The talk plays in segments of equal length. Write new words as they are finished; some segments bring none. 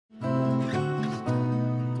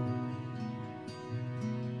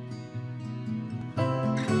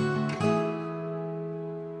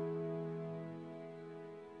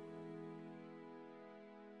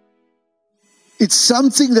it's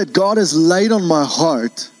something that God has laid on my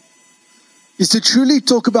heart, is to truly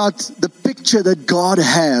talk about the picture that God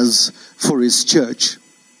has for His church.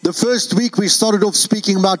 The first week we started off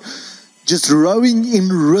speaking about just rowing in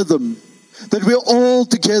rhythm, that we're all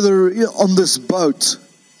together on this boat,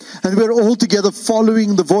 and we're all together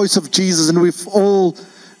following the voice of Jesus, and we've all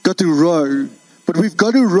got to row. But we've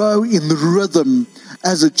got to row in rhythm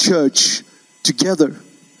as a church together.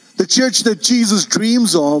 The church that Jesus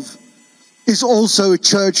dreams of is also a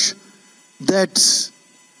church that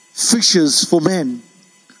fishes for men.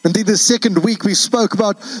 And then the second week we spoke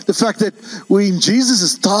about the fact that in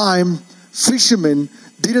Jesus' time, fishermen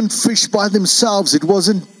didn't fish by themselves. It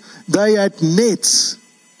wasn't, they had nets.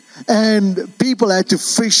 And people had to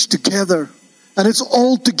fish together. And it's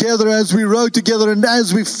all together as we row together and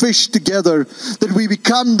as we fish together that we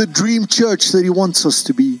become the dream church that He wants us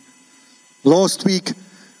to be. Last week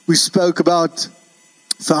we spoke about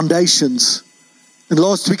foundations. And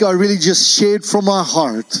last week I really just shared from my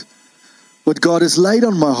heart what God has laid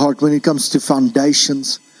on my heart when it comes to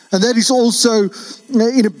foundations. And that is also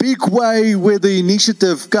in a big way where the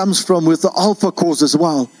initiative comes from with the Alpha course as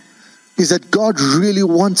well, is that God really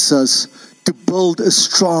wants us to build a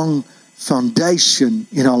strong foundation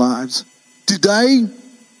in our lives. Today,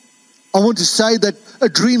 I want to say that a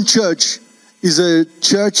dream church is a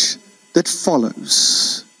church that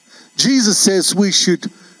follows. Jesus says we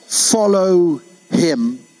should follow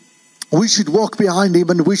Him. We should walk behind Him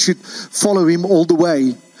and we should follow Him all the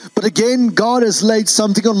way. But again, God has laid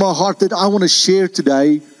something on my heart that I want to share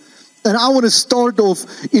today. And I want to start off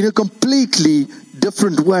in a completely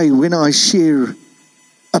different way when I share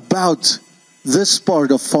about this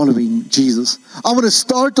part of following Jesus. I want to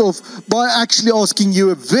start off by actually asking you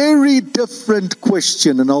a very different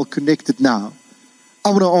question, and I'll connect it now. I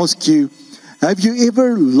want to ask you, have you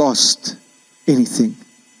ever lost anything?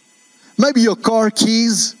 Maybe your car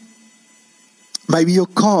keys, maybe your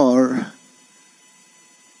car.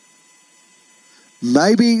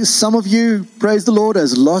 Maybe some of you, praise the Lord,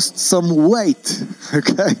 has lost some weight,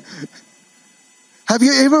 okay? Have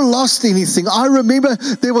you ever lost anything? I remember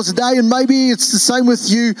there was a day, and maybe it's the same with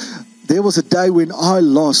you. There was a day when I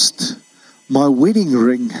lost my wedding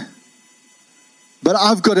ring. But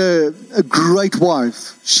I've got a great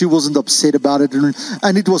wife. She wasn't upset about it.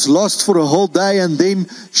 And it was lost for a whole day, and then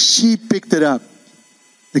she picked it up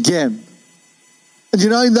again. And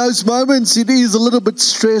in those moments, it is a little bit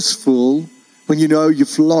stressful when you know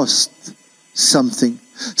you've lost something.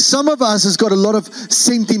 Some of us has got a lot of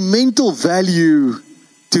sentimental value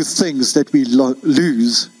to things that we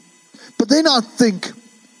lose. But then I think,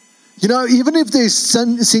 even if there's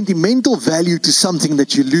sentimental value to something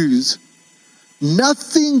that you lose,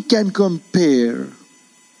 nothing can compare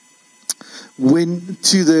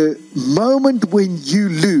to the moment when you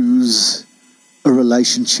lose a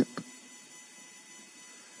relationship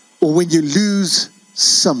or when you lose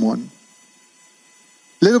someone.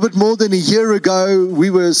 A little bit more than a year ago,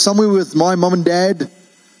 we were somewhere with my mom and dad,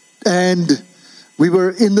 and we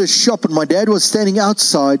were in the shop, and my dad was standing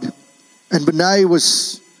outside, and Benay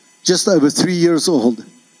was just over 3 years old.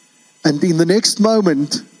 And in the next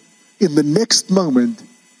moment,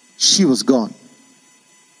 she was gone.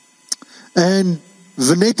 And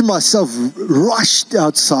Vanette and myself rushed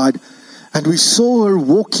outside, and we saw her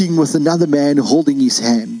walking with another man holding his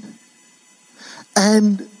hand.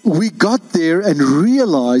 And we got there and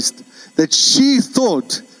realized that she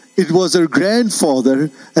thought it was her grandfather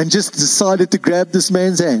and just decided to grab this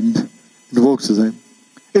man's hand and walk to them.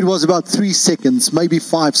 It was about 3 seconds, maybe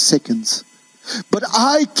 5 seconds. But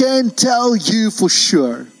I can tell you for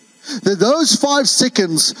sure that those 5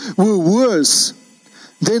 seconds were worse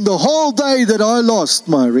than the whole day that I lost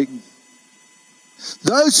my ring.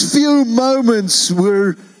 Those few moments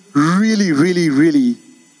were really, really, really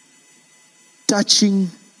touching.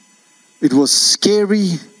 It was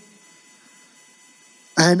scary.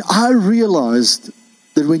 And I realized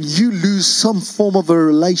that when you lose some form of a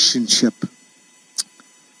relationship,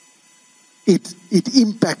 it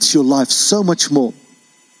impacts your life so much more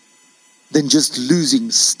than just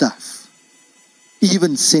losing stuff,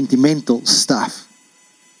 even sentimental stuff.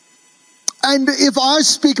 And if I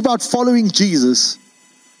speak about following Jesus,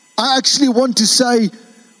 I actually want to say,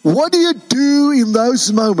 what do you do in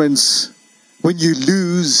those moments when you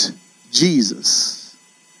lose Jesus?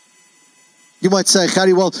 You might say,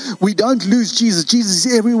 Gary, well, we don't lose Jesus. Jesus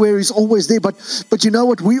is everywhere. He's always there. But you know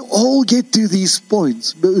what? We all get to these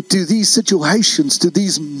points, to these situations, to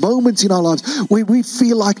these moments in our lives where we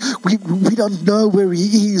feel like we don't know where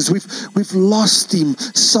He is. We've lost Him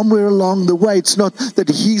somewhere along the way. It's not that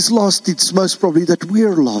He's lost. It's most probably that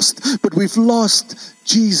we're lost. But we've lost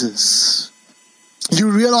Jesus.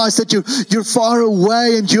 You realize that you're far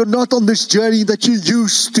away and you're not on this journey that you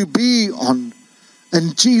used to be on.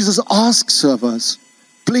 And Jesus asks of us,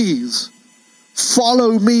 please,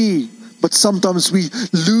 follow me. But sometimes we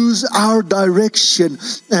lose our direction,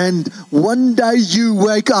 and one day you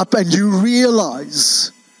wake up and you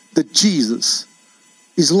realize that Jesus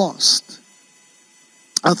is lost.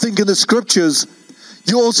 I think in the scriptures,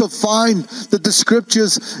 you also find that the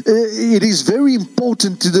scriptures, it is very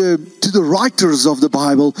important to the writers of the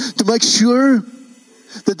Bible to make sure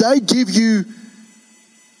that they give you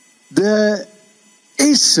the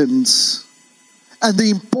essence and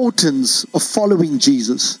the importance of following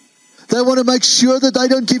Jesus. They want to make sure that they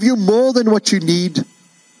don't give you more than what you need.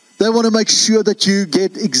 They want to make sure that you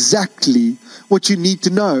get exactly what you need to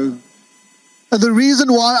know. And the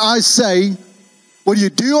reason why I say what you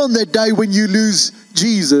do on that day when you lose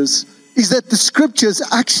Jesus is that the scriptures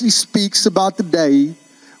actually speaks about the day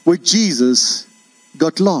where Jesus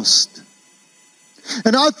got lost.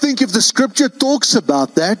 And I think if the scripture talks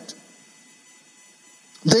about that,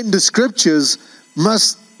 then the scriptures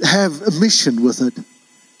must have a mission with it,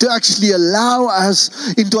 to actually allow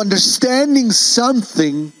us into understanding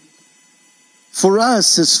something for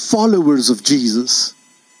us as followers of Jesus.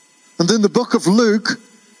 And then the book of Luke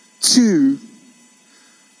 2,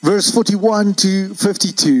 verse 41 to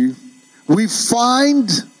 52, we find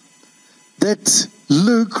that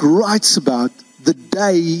Luke writes about the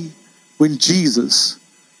day when Jesus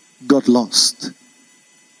got lost.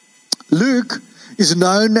 Luke is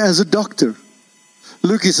known as a doctor.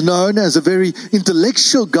 Luke is known as a very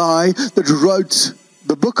intellectual guy that wrote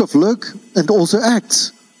the book of Luke and also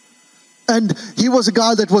Acts. And he was a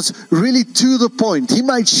guy that was really to the point. He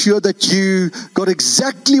made sure that you got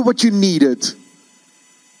exactly what you needed,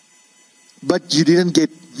 but you didn't get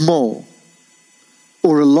more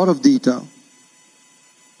or a lot of detail.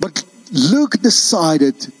 But Luke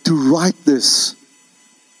decided to write this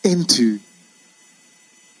into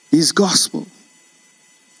his gospel.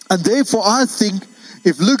 And therefore, I think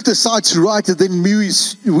if Luke decides to write it, then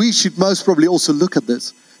we should most probably also look at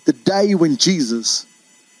this. The day when Jesus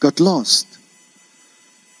got lost.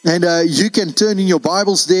 And you can turn in your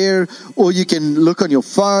Bibles there, or you can look on your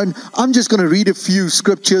phone. I'm just going to read a few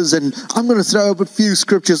scriptures, and I'm going to throw up a few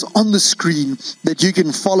scriptures on the screen that you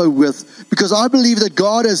can follow with, because I believe that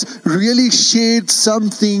God has really shared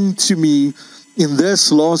something to me in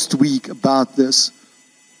this last week about this.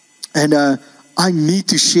 And I need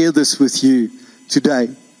to share this with you today.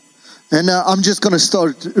 And I'm just going to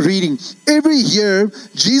start reading. Every year,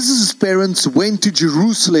 Jesus' parents went to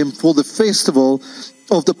Jerusalem for the festival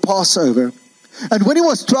of the Passover. And when he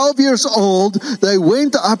was 12 years old, they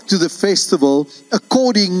went up to the festival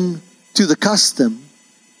according to the custom.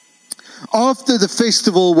 After the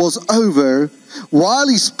festival was over, while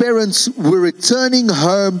his parents were returning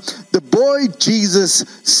home, the boy Jesus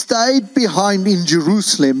stayed behind in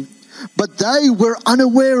Jerusalem, but they were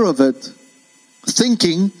unaware of it.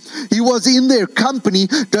 Thinking he was in their company,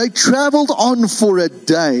 they traveled on for a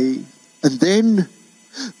day, and then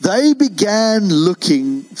they began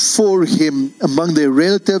looking for him among their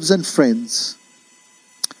relatives and friends.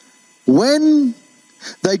 When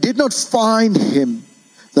they did not find him,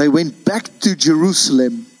 they went back to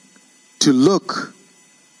Jerusalem to look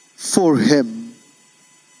for him.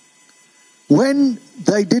 When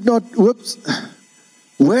they did not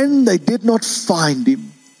find him,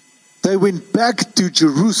 they went back to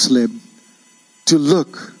Jerusalem to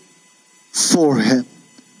look for him.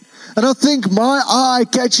 And I think my eye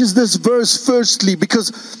catches this verse firstly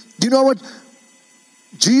because, you know what?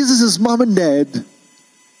 Jesus' mom and dad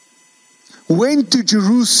went to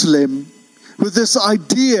Jerusalem with this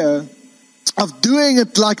idea of doing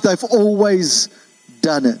it like they've always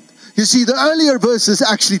done it. You see, the earlier verses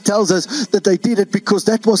actually tells us that they did it because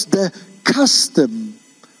that was the custom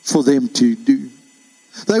for them to do.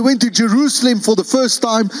 They went to Jerusalem for the first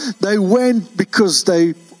time. They went because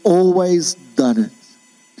they've always done it.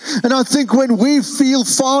 And I think when we feel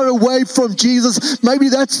far away from Jesus, maybe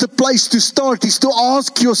that's the place to start, is to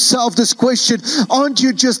ask yourself this question. Aren't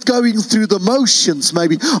you just going through the motions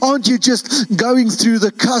maybe? Aren't you just going through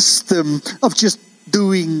the custom of just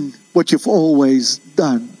doing what you've always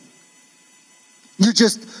done? You're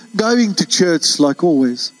just going to church like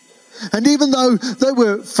always. And even though they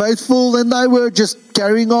were faithful and they were just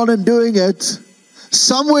carrying on and doing it,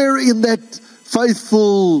 somewhere in that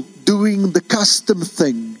faithful doing the custom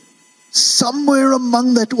thing, somewhere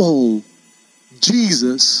among that all,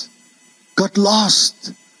 Jesus got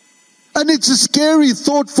lost. And it's a scary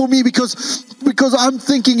thought for me because I'm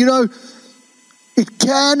thinking, it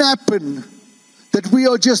can happen that we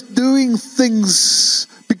are just doing things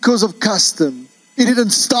because of custom. It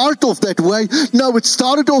didn't start off that way. No, it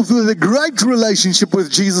started off with a great relationship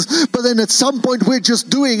with Jesus, but then at some point we're just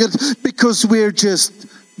doing it because we're just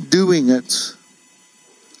doing it.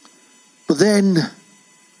 But then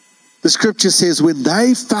the scripture says when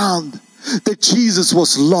they found that Jesus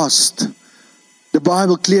was lost, the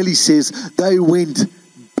Bible clearly says they went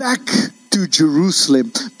back to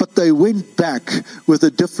Jerusalem, but they went back with a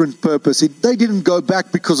different purpose. They didn't go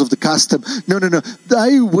back because of the custom. No.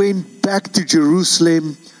 They went back to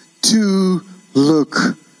Jerusalem to look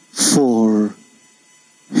for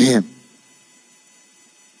Him.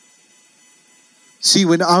 See,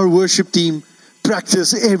 when our worship team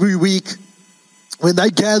practice every week, when they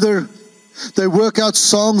gather, they work out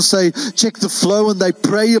songs, they check the flow, and they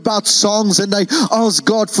pray about songs, and they ask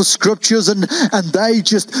God for scriptures, and they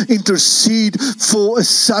just intercede for a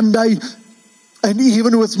Sunday. And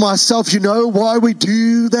even with myself, you know why we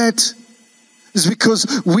do that? It's because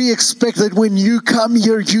we expect that when you come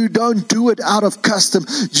here, you don't do it out of custom.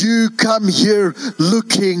 You come here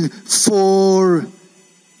looking for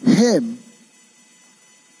Him.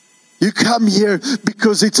 You come here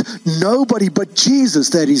because it's nobody but Jesus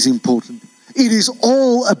that is important. It is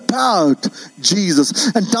all about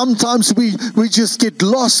Jesus. And sometimes we just get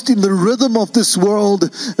lost in the rhythm of this world.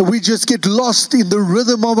 And we just get lost in the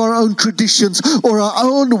rhythm of our own traditions or our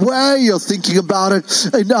own way of thinking about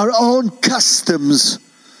it and our own customs.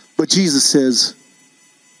 But Jesus says,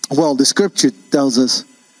 well, the scripture tells us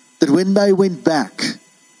that when they went back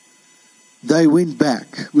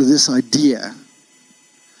with this idea.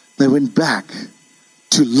 They went back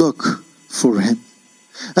to look for Him.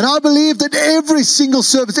 And I believe that every single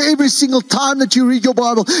service, every single time that you read your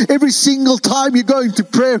Bible, every single time you go into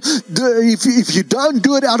prayer, if you don't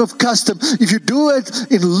do it out of custom, if you do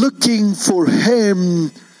it in looking for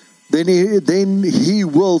Him, then He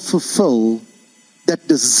will fulfill that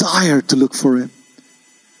desire to look for Him.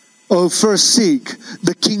 Oh, first seek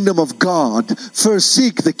the kingdom of God. First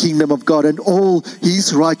seek the kingdom of God and all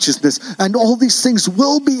His righteousness. And all these things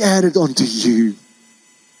will be added unto you.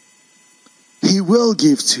 He will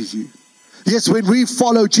give to you. Yes, when we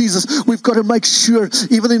follow Jesus, we've got to make sure,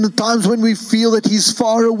 even in the times when we feel that He's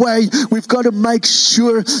far away, we've got to make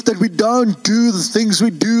sure that we don't do the things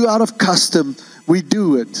we do out of custom. We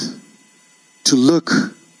do it to look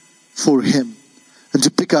for Him and to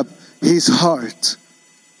pick up His heart.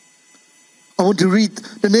 I want to read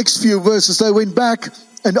the next few verses. They went back,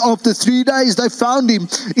 and after 3 days they found Him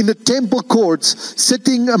in the temple courts,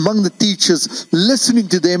 sitting among the teachers, listening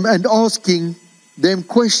to them and asking them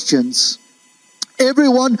questions.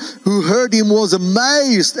 Everyone who heard Him was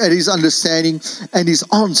amazed at His understanding and His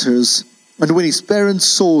answers. And when His parents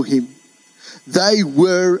saw Him, they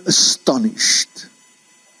were astonished.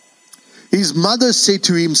 His mother said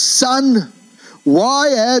to Him, "Son, why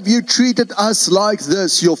have you treated us like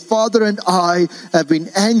this? Your father and I have been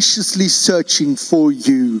anxiously searching for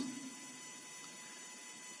you."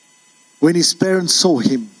 When His parents saw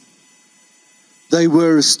Him, they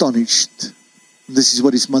were astonished. This is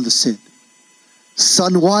what His mother said.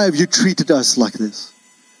 "Son, why have you treated us like this?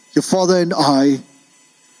 Your father and I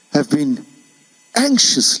have been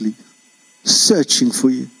anxiously searching for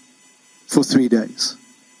you for 3 days."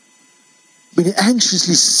 Been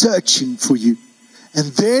anxiously searching for you.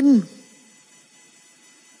 And then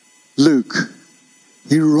Luke,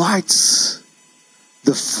 he writes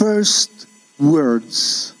the first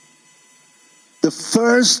words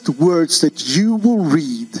that you will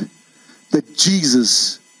read that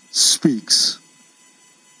Jesus speaks.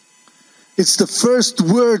 It's the first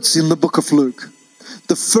words in the book of Luke.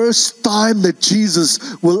 The first time that Jesus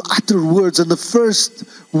will utter words, and the first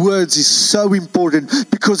words is so important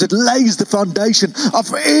because it lays the foundation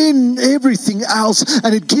of everything else,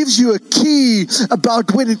 and it gives you a key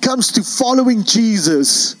about when it comes to following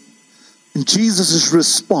Jesus. And Jesus'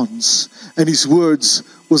 response and His words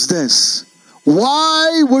was this: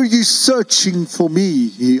 "Why were you searching for me?"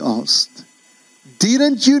 He asked.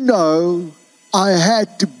 "Didn't you know I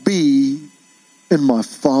had to be in my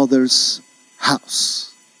Father's house?"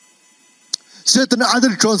 Certain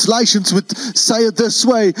other translations would say it this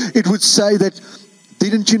way. It would say that,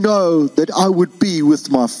 "Didn't you know that I would be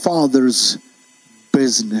with my Father's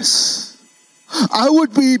business? I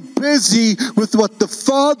would be busy with what the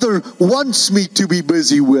Father wants me to be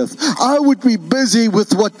busy with. I would be busy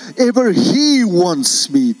with whatever He wants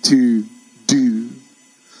me to do."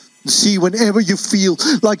 See, whenever you feel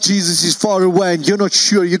like Jesus is far away and you're not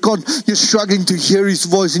sure, you're struggling to hear His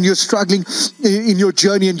voice, and you're struggling in your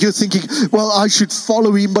journey, and you're thinking, well, I should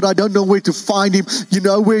follow Him, but I don't know where to find Him. You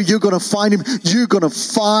know where you're going to find Him? You're going to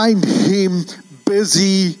find Him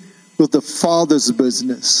busy with the Father's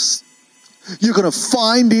business. You're going to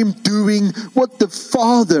find him doing what the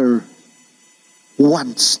Father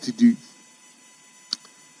wants to do.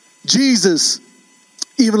 Jesus,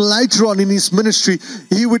 even later on in his ministry,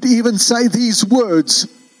 he would even say these words.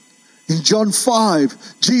 In John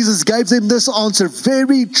 5, Jesus gave them this answer,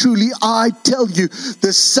 very truly I tell you,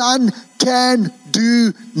 the Son can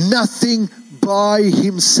do nothing by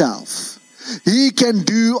himself. He can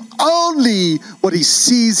do only what he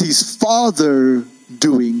sees his Father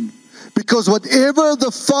doing. Because whatever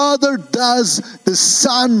the Father does, the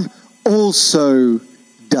Son also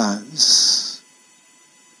does.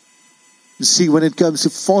 You see, when it comes to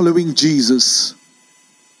following Jesus,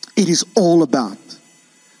 it is all about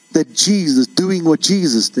that Jesus doing what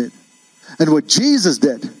Jesus did. And what Jesus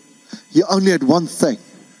did, he only had one thing.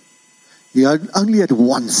 He only had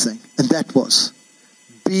one thing, and that was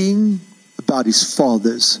being about his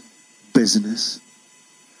Father's business.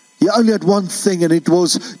 He only had one thing, and it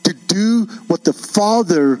was to do what the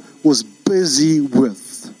Father was busy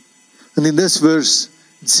with. And in this verse,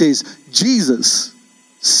 it says, Jesus,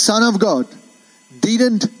 Son of God,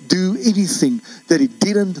 didn't do anything that he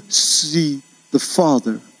didn't see the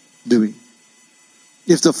Father doing.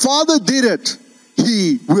 If the Father did it,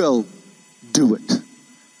 he will do it.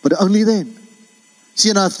 But only then. See,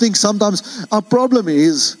 and I think sometimes our problem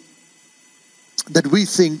is that we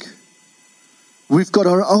think we've got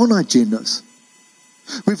our own agendas.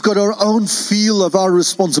 We've got our own feel of our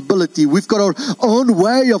responsibility. We've got our own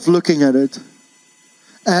way of looking at it.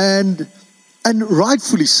 And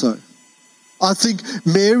rightfully so. I think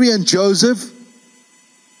Mary and Joseph,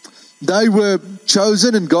 they were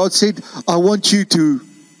chosen, and God said, I want you to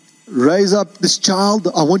raise up this child.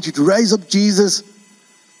 I want you to raise up Jesus.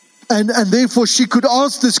 And therefore she could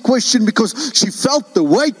ask this question because she felt the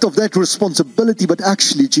weight of that responsibility. But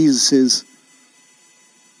actually Jesus says,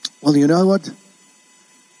 well, you know what?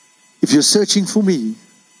 If you're searching for me,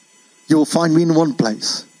 you will find me in one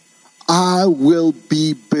place. I will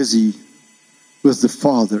be busy with the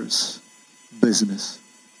Father's business.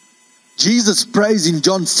 Jesus prays in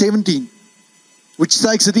John 17, which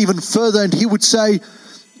takes it even further, and he would say,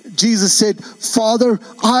 Jesus said, Father,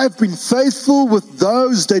 I have been faithful with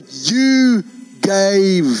those that you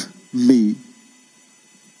gave me.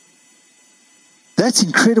 That's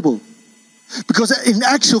incredible. Because in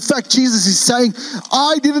actual fact, Jesus is saying,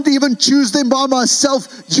 I didn't even choose them by myself.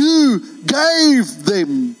 You gave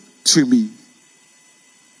them to me.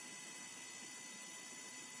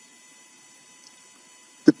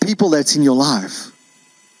 The people that's in your life,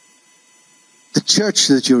 the church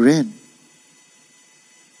that you're in,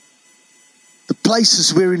 the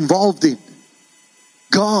places we're involved in,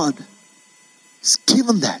 God has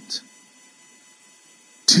given that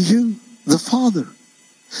to you, the Father.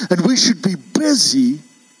 And we should be busy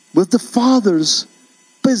with the Father's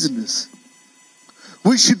business.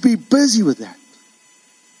 We should be busy with that.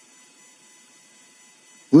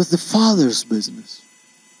 With the Father's business.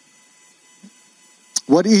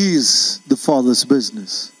 What is the Father's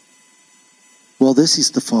business? Well, this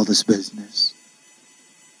is the Father's business.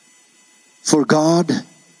 For God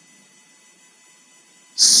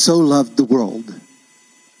so loved the world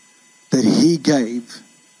that He gave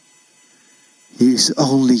His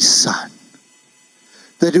only Son,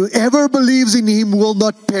 that whoever believes in Him will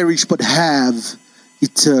not perish but have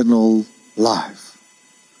eternal life.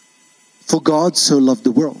 For God so loved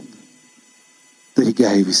the world that He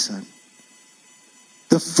gave His Son.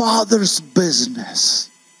 The Father's business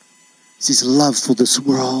is His love for this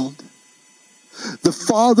world. The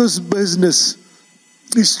Father's business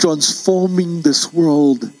is transforming this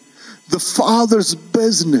world. The Father's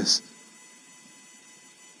business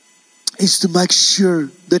is to make sure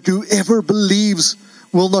that whoever believes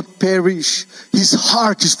will not perish. His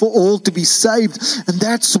heart is for all to be saved. And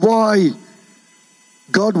that's why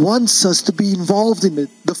God wants us to be involved in it.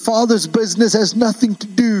 The Father's business has nothing to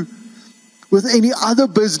do with any other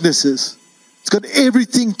businesses. It's got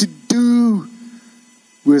everything to do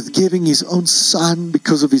with giving His own Son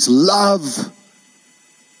because of His love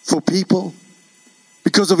for people,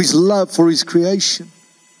 because of His love for His creation.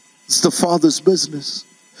 It's the Father's business.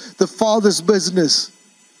 The Father's business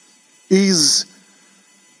is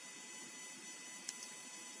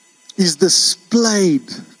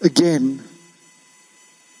displayed again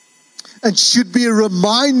and should be a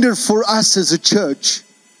reminder for us as a church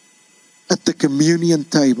at the communion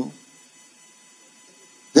table.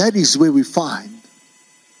 That is where we find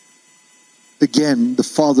again the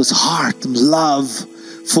Father's heart and love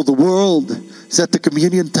for the world is at the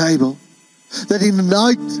communion table. That in the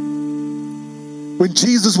night when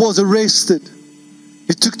Jesus was arrested,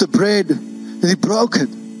 He took the bread and He broke it.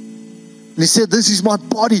 And He said, this is my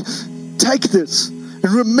body. take this in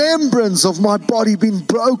remembrance of my body being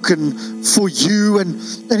broken for you. And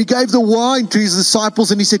he gave the wine to his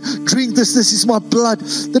disciples and he said, drink this. This is my blood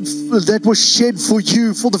that was shed for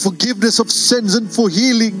you, for the forgiveness of sins and for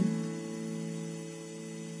healing.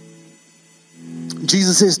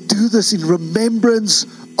 Jesus says, do this in remembrance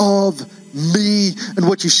of me. And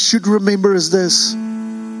what you should remember is this,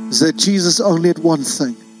 is that Jesus only had one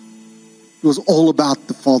thing. It was all about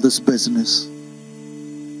the Father's business.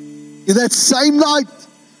 In that same night,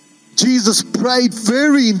 Jesus prayed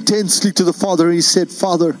very intensely to the Father. And he said,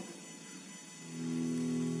 Father,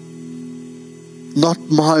 not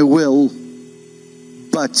my will,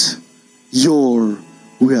 but your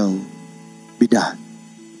will be done.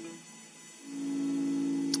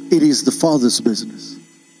 It is the Father's business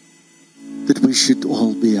that we should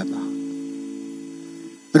all be about.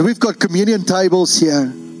 And we've got communion tables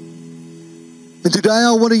here. And today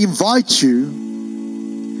I want to invite you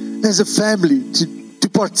as a family to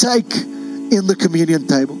partake in the communion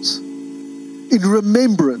tables in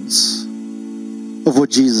remembrance of what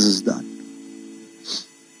Jesus has done.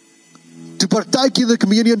 To partake in the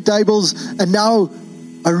communion tables, and now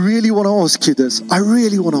I really want to ask you this.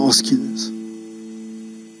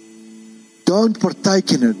 Don't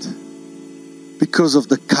partake in it because of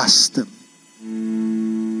the custom.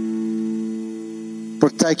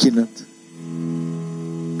 Partake in it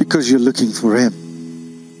because you're looking for Him.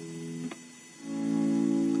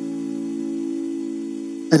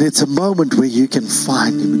 And it's a moment where you can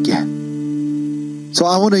find Him again. So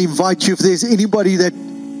I want to invite you, if there's anybody that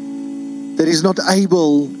is not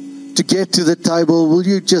able to get to the table, will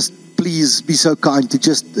you just please be so kind to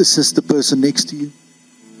just assist the person next to you?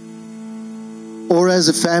 Or as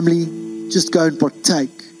a family, just go and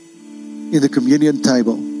partake in the communion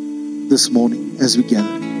table this morning as we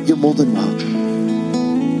gather. You're more than welcome.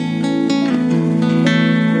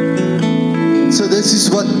 So this is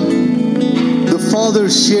what the Father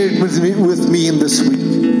shared with me in this week.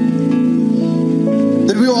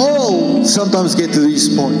 That we all sometimes get to these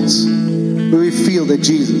points where we feel that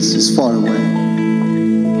Jesus is far away.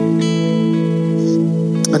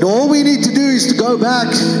 And all we need to do is to go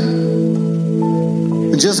back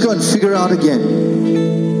and just go and figure out again,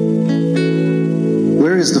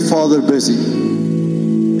 where is the Father busy?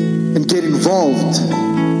 And get involved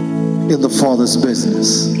in the Father's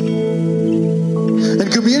business.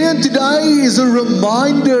 And communion today is a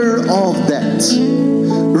reminder of that.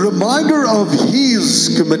 A reminder of His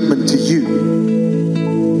commitment to you.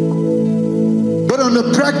 But on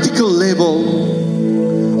a practical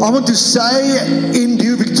level, I want to say in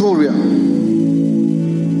Deo Victoria,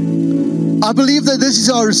 I believe that this is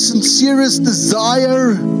our sincerest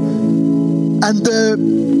desire and the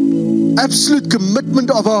absolute commitment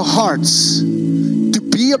of our hearts to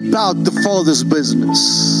be about the Father's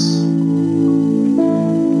business.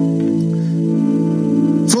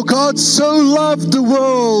 For God so loved the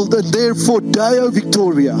world, and therefore Deo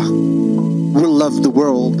Victoria will love the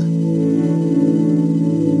world.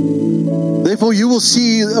 Therefore you will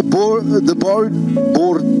see a board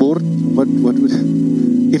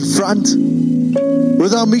in front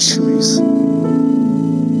with our missionaries.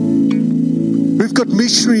 We've got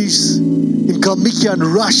missionaries in Kalmykia and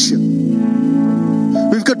Russia.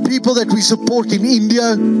 We've got people that we support in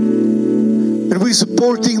India, and we're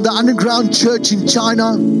supporting the underground church in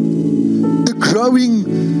China, the growing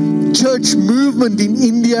church movement in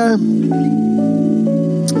India,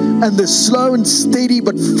 and the slow and steady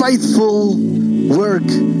but faithful work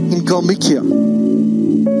in Kalmykia.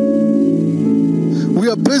 We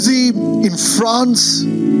are busy in France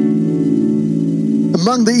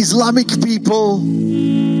among the Islamic people,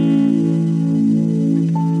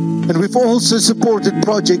 and we've also supported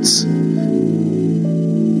projects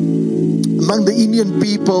among the Indian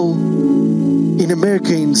people in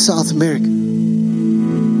America, in South America.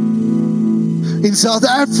 In South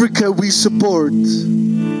Africa, we support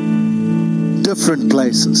different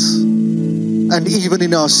places, and even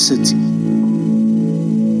in our city.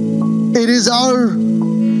 It is our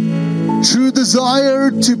true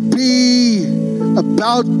desire to be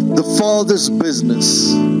about the Father's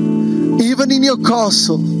business. Even in your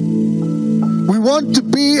castle, we want to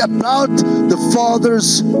be about the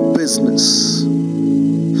Father's business.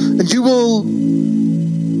 And you will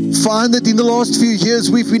find that in the last few years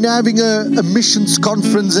we've been having a missions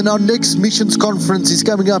conference, and our next missions conference is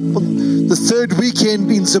coming up on the third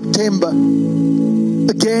weekend in September.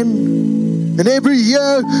 Again, and every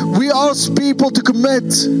year we ask people to commit,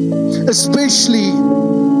 especially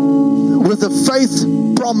with a faith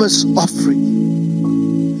promise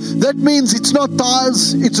offering. That means it's not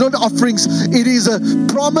tithes, it's not offerings. It is a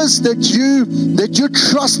promise that you're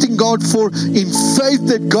trusting God for in faith,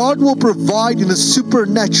 that God will provide in a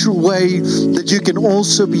supernatural way, that you can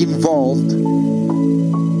also be involved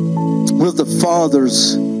with the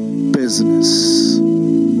Father's business.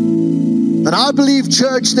 And I believe,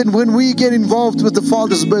 church, that when we get involved with the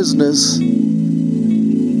Father's business,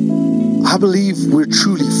 I believe we're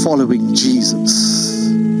truly following Jesus.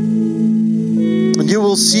 And you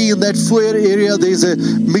will see in that foyer area, there's a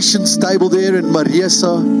missions table there, and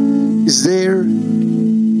Mariesa is there.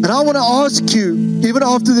 And I want to ask you, even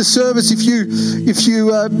after the service, if you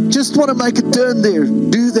just want to make a turn there,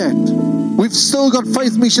 do that. We've still got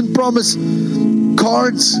Faith Mission Promise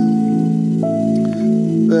cards.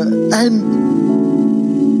 And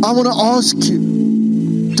I want to ask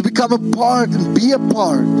you to become a part and be a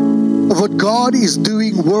part of what God is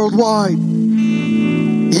doing worldwide.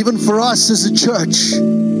 Even for us as a church,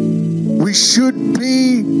 we should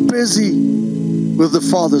be busy with the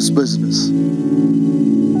Father's business.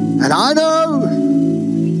 And I know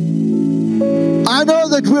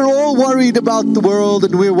that we're all worried about the world,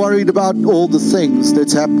 and we're worried about all the things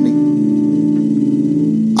that's happening.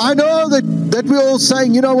 I know that we're all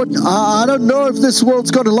saying, you know what, I don't know if this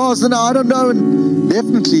world's going to last, and I don't know. And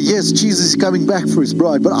definitely, yes, Jesus is coming back for His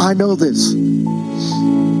bride. But I know this.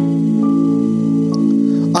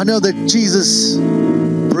 I know that Jesus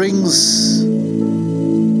brings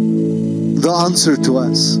the answer to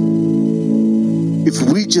us if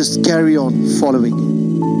we just carry on following Him.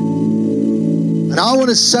 And I want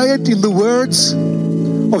to say it in the words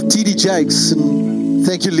of T.D. Jakes. And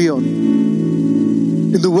thank you, Leon.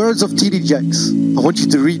 In the words of T.D. Jakes, I want you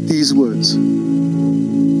to read these words.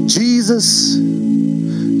 Jesus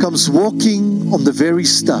comes walking on the very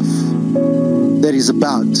stuff that is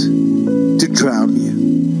about to drown you.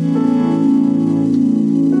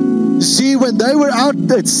 You see, when they were out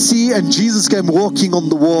at sea and Jesus came walking on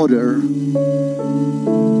the water,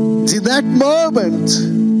 it's in that moment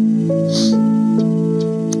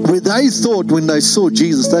where they thought, when they saw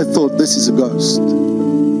Jesus, they thought, this is a ghost.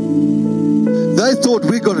 They thought,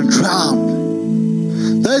 we're going to drown.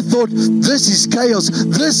 They thought, this is chaos.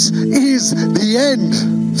 This is the end.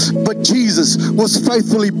 But Jesus was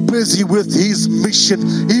faithfully busy with His mission.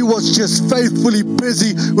 He was just faithfully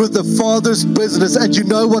busy with the Father's business. And you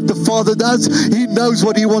know what the Father does? He knows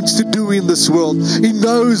what He wants to do in this world. He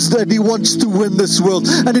knows that He wants to win this world.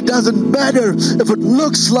 And it doesn't matter if it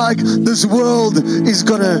looks like this world is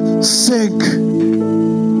going to sink.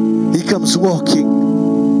 He comes walking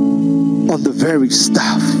on the very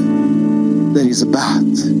stuff that is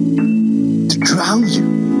about to drown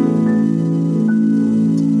you.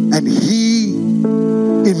 And He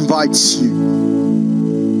invites you.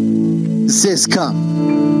 He says,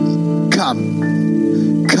 come,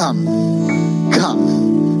 come, come,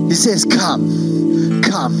 come. He says, come,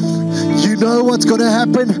 come. You know what's going to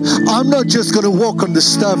happen? I'm not just going to walk on the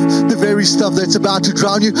stuff, the very stuff that's about to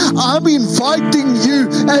drown you. I'm inviting you,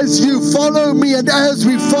 as you follow me and as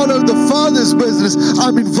we follow the Father's business,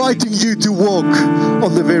 I'm inviting you to walk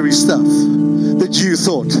on the very stuff that you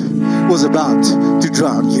thought was about to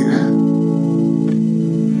drown you.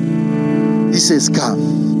 He says,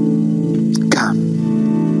 come,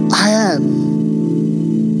 come. I am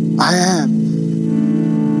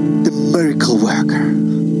the miracle worker.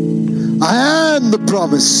 I am the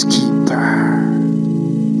promise keeper.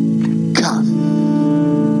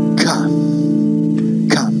 Come, come,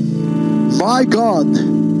 come. My God,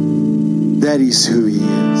 that is who He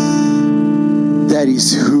is. That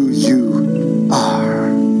is who you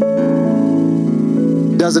are.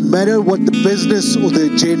 Doesn't matter what the business or the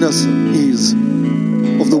agenda is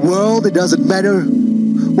of the world. It doesn't matter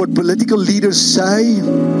what political leaders say.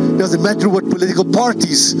 It doesn't matter what political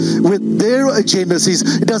parties with their agendas is.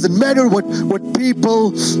 It doesn't matter what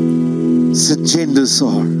people's agendas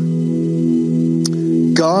are.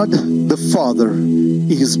 God the Father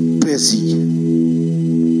is busy.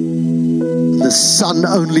 The Son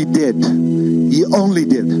only did. He only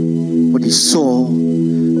did what He saw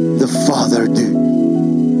the Father do.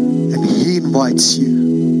 And He invites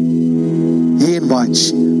you. He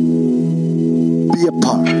invites you. Be a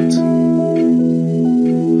part.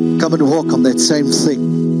 Come and walk on that same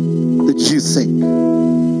thing that you think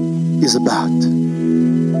is about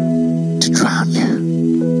to drown you.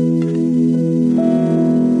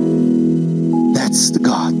 That's the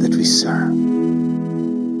God that we serve.